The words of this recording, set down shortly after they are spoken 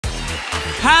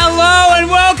Hello and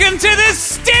welcome to the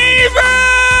Steve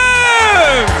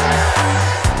Room!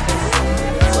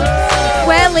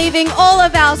 We're leaving all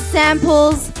of our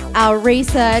samples, our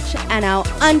research and our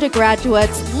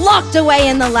undergraduates locked away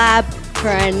in the lab for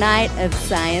a night of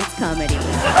science comedy.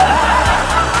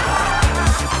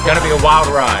 Gonna be a wild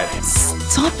ride.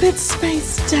 Stop it,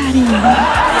 Space Daddy.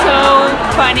 So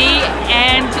funny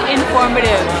and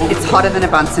informative. It's hotter than a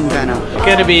Bunsen burner.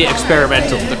 Gonna be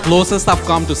experimental. The closest I've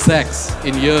come to sex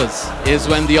in years is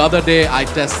when the other day I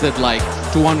tested like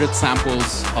 200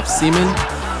 samples of semen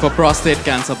for prostate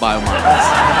cancer biomarkers.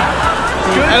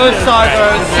 It was so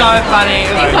good, so funny.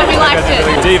 We liked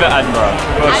it. Diva Attenbra,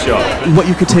 for sure. What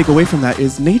you could take away from that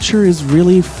is nature is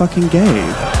really fucking gay.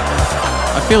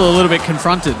 I feel a little bit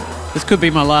confronted. This could be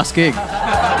my last gig.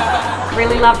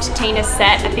 Really loved Tina's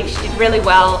set. I think she did really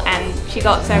well and she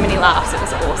got so many laughs. It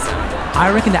was awesome. I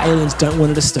reckon the aliens don't want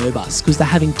to disturb us because they're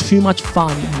having too much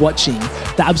fun watching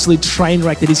the absolute train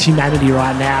wreck that is humanity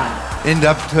right now. End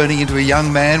up turning into a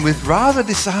young man with rather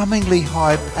disarmingly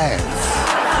high pants.